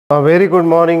A very good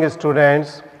morning,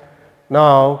 students.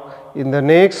 Now in the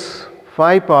next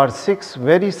 5 or 6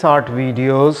 very short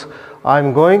videos, I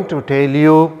am going to tell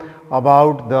you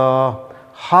about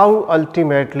how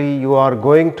ultimately you are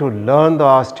going to learn the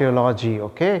osteology.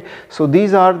 Okay. So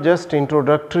these are just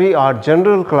introductory or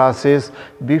general classes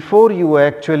before you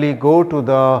actually go to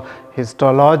the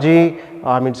histology,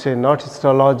 not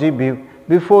histology,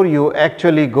 before you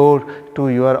actually go to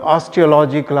your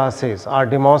osteology classes or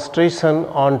demonstration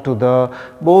onto the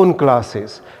bone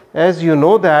classes. As you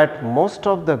know that most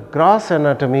of the gross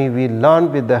anatomy we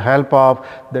learn with the help of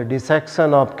the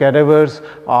dissection of cadavers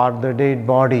or the dead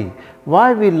body.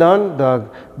 Why we learn the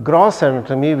gross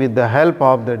anatomy with the help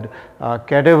of the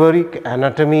cadaveric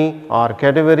anatomy or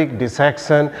cadaveric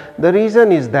dissection? The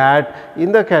reason is that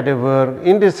in the cadaver,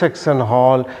 in dissection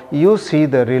hall, you see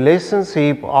the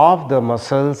relationship of the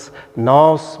muscles,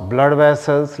 nerves, blood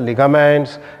vessels,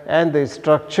 ligaments and the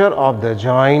structure of the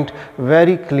joint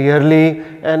very clearly,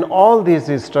 and all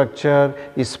these structure,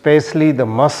 especially the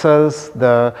muscles,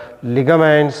 the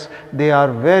ligaments, they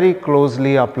are very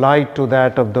closely applied to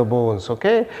that of the bones.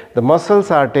 Okay. The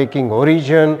muscles are taking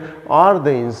origin or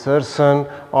the insertion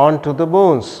onto the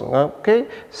bones. Okay.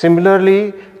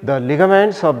 Similarly, the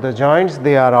ligaments of the joints,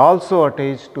 they are also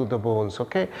attached to the bones.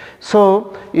 Okay.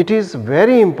 So it is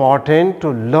very important to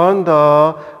learn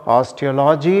the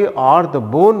osteology or the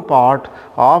bone part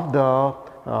of the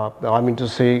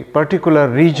particular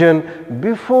region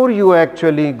before you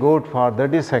actually go for the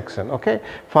dissection. Okay.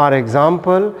 For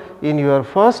example, in your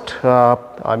first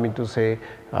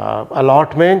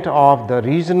allotment of the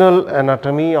regional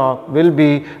anatomy will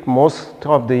be, most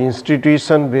of the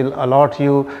institution will allot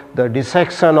you the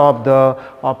dissection of the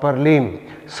upper limb.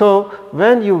 So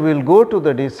when you will go to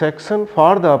the dissection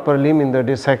for the upper limb in the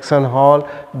dissection hall,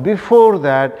 before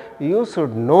that you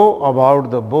should know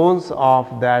about the bones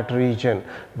of that region,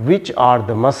 which are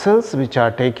the muscles which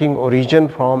are taking origin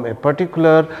from a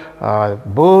particular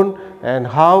bone, and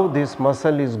how this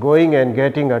muscle is going and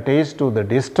getting attached to the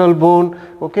distal bone.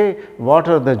 Okay. What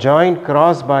are the joint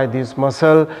crossed by this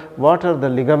muscle, what are the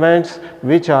ligaments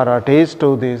which are attached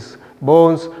to this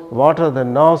bones, what are the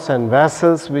nerves and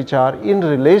vessels which are in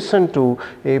relation to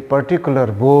a particular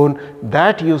bone,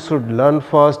 that you should learn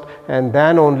first, and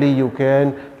then only you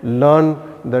can learn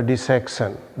the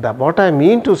dissection. What I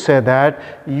mean to say that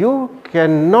you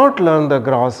cannot learn the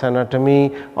gross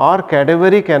anatomy or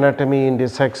cadaveric anatomy in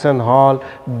dissection hall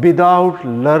without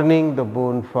learning the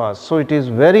bone first. So it is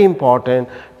very important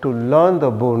to learn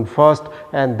the bone first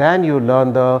and then you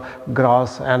learn the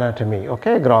gross anatomy.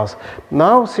 Okay, gross.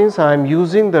 Now since I am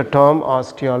using the term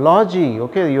osteology,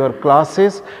 okay, your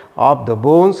classes of the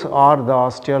bones or the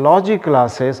osteology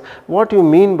classes, what you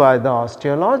mean by the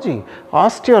osteology?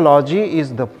 Osteology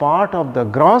is the part of the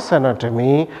gross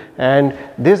anatomy, and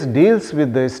this deals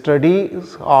with the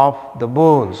studies of the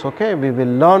bones. Okay, we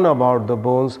will learn about the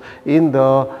bones in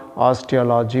the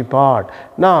osteology part.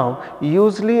 Now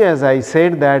usually, as I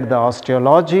said, that the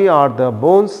osteology or the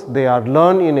bones, they are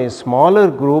learned in a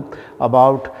smaller group,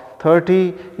 about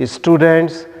 30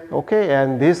 students. Okay,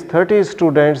 and these 30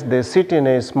 students, they sit in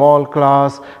a small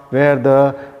class where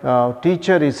the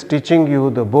teacher is teaching you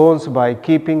the bones by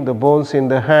keeping the bones in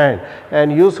the hand,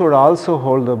 and you should also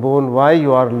hold the bone while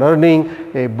you are learning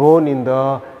a bone in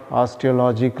the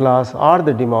osteology class or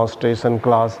the demonstration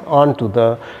class onto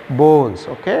the bones.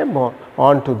 Okay,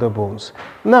 onto the bones.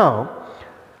 Now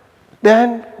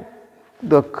then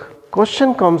the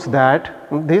question comes that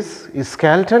this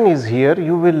skeleton is here,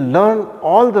 you will learn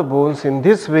all the bones in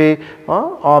this way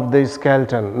of the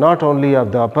skeleton, not only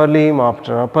of the upper limb.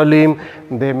 After upper limb,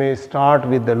 they may start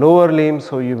with the lower limb.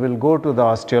 So you will go to the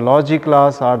osteology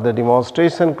class or the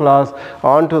demonstration class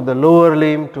onto the lower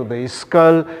limb, to the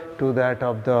skull, to that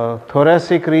of the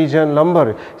thoracic region,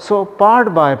 lumbar. So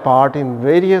part by part in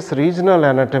various regional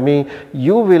anatomy,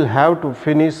 you will have to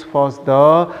finish first the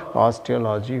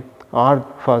osteology or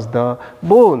first the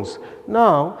bones.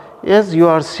 Now as you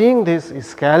are seeing this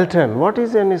skeleton, what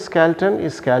is a skeleton?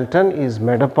 Skeleton is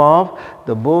made up of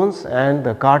the bones and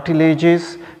the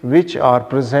cartilages which are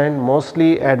present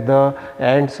mostly at the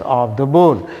ends of the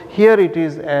bone. Here it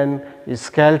is an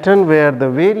skeleton where the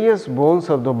various bones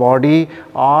of the body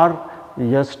are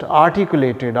just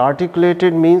articulated.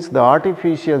 Articulated means the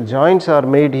artificial joints are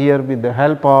made here with the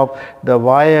help of the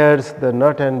wires, the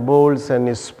nut and bolts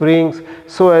and springs,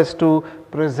 so as to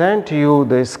present you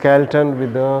the skeleton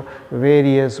with the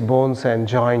various bones and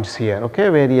joints here, okay,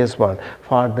 various one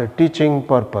for the teaching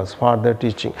purpose, for the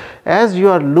teaching. As you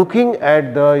are looking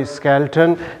at the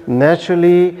skeleton,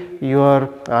 naturally your,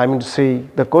 I mean to say,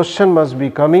 the question must be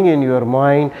coming in your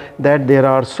mind that there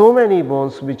are so many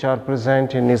bones which are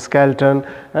present in a skeleton,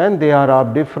 and they are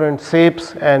of different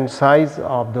shapes and size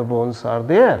of the bones are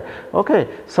there. Okay.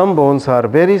 Some bones are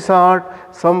very short,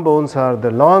 some bones are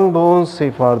the long bones, say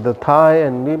for the thigh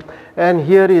and limb, and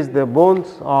here is the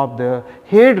bones of the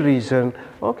head region.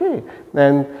 Okay.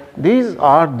 And these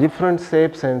are different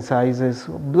shapes and sizes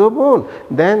of the bone.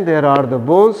 Then there are the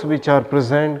bones which are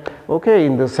present, okay,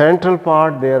 in the central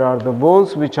part. There are the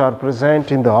bones which are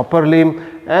present in the upper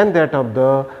limb and that of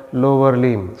the lower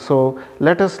limb. So,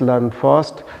 let us learn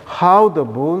first how the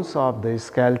bones of the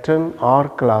skeleton are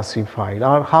classified,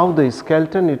 or how the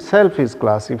skeleton itself is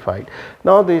classified.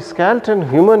 Now, the skeleton,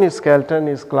 human skeleton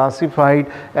is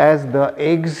classified as the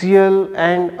axial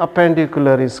and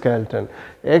appendicular skeleton.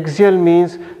 Axial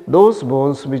means those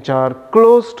bones which are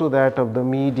close to that of the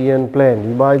median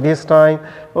plane. By this time,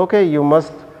 okay, you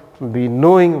must be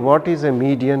knowing what is a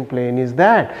median plane is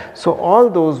that. So, all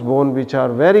those bones which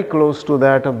are very close to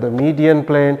that of the median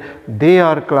plane, they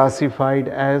are classified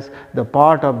as the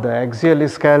part of the axial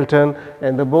skeleton,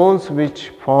 and the bones which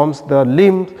forms the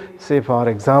limbs, say for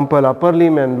example upper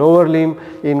limb and lower limb,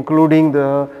 including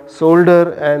the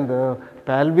shoulder and the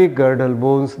pelvic girdle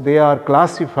bones, they are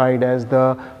classified as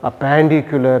the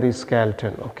appendicular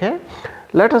skeleton. Okay.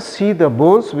 Let us see the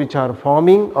bones which are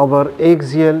forming our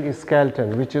axial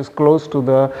skeleton, which is close to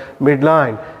the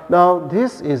midline. Now,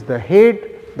 this is the head,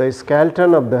 the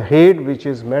skeleton of the head, which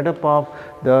is made up of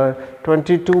the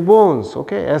 22 bones.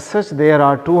 Okay. As such, there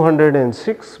are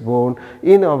 206 bones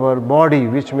in our body,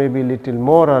 which may be little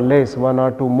more or less, one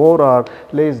or two more or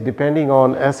less, depending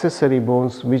on accessory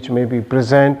bones which may be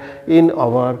present in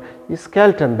our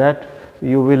skeleton, that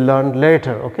you will learn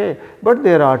later. Okay. But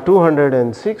there are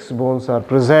 206 bones are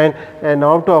present, and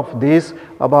out of this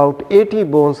about 80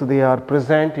 bones they are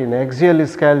present in axial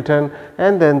skeleton,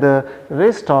 and then the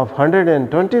rest of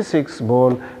 126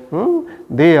 bone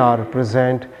they are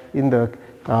present in the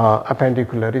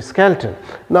appendicular skeleton.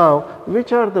 Now,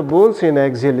 which are the bones in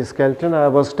axial skeleton? I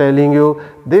was telling you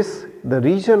this, the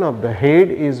region of the head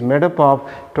is made up of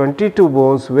 22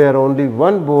 bones, where only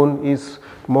one bone is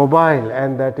mobile,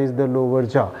 and that is the lower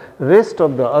jaw. Rest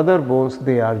of the other bones,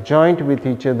 they are joint with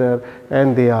each other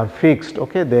and they are fixed.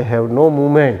 Okay. They have no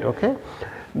movement. Okay.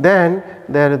 Then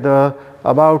there are the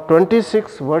about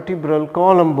 26 vertebral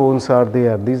column bones are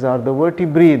there. These are the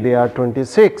vertebrae, they are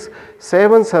 26,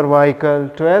 7 cervical,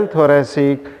 12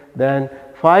 thoracic, then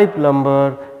 5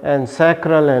 lumbar and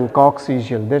sacral and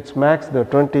coccygeal, that's max the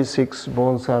 26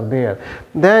 bones are there.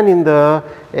 Then in the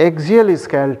axial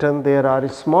skeleton there are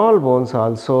small bones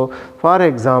also, for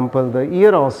example the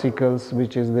ear ossicles,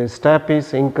 which is the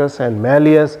stapes, incus and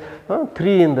malleus,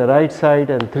 3 in the right side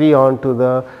and 3 onto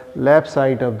the left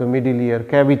side of the middle ear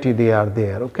cavity, they are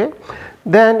there. Okay.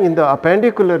 Then in the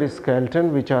appendicular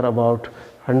skeleton, which are about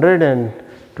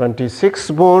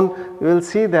 126 bone, you will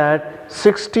see that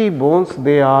 60 bones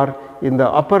they are in the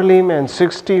upper limb and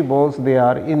 60 bones they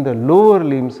are in the lower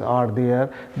limbs are there.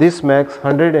 This makes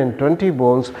 120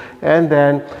 bones, and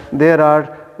then there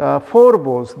are 4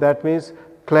 bones, that means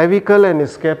clavicle and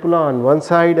scapula on one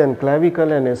side and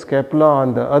clavicle and scapula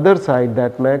on the other side,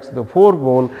 that makes the 4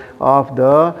 bone of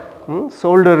the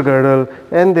shoulder girdle,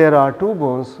 and there are 2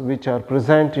 bones which are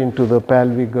present into the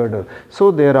pelvic girdle.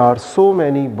 So, there are so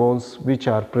many bones which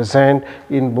are present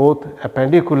in both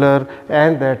appendicular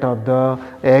and that of the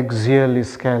axial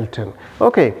skeleton.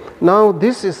 Okay. Now,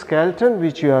 this skeleton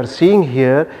which you are seeing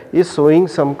here is showing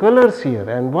some colors here,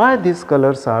 and why these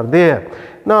colors are there.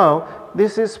 Now,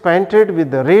 this is painted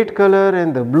with the red color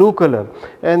and the blue color,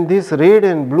 and this red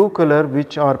and blue color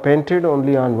which are painted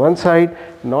only on one side,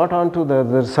 not onto the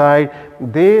other side,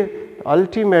 they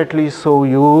ultimately show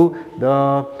you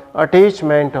the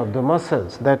attachment of the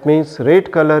muscles. That means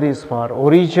red color is for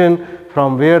origin,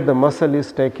 from where the muscle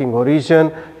is taking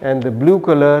origin, and the blue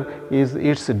color is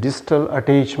its distal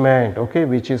attachment, okay,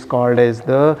 which is called as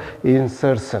the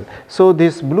insertion. So,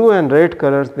 this blue and red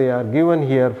colors they are given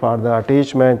here for the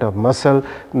attachment of muscle.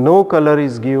 No color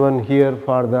is given here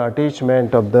for the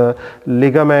attachment of the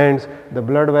ligaments, the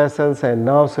blood vessels and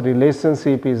nerves.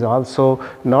 Relationship is also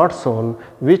not shown,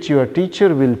 which your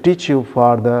teacher will teach you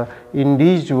for the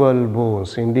individual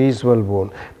bones, individual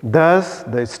bone. Thus,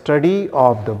 the study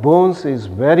of the bones is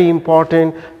very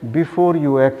important before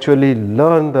you actually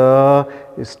learn the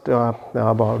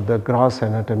about the gross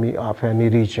anatomy of any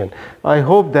region. I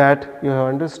hope that you have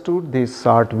understood this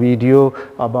short video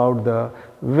about the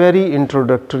very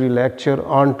introductory lecture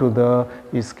onto the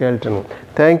skeleton.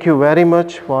 Thank you very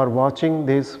much for watching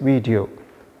this video.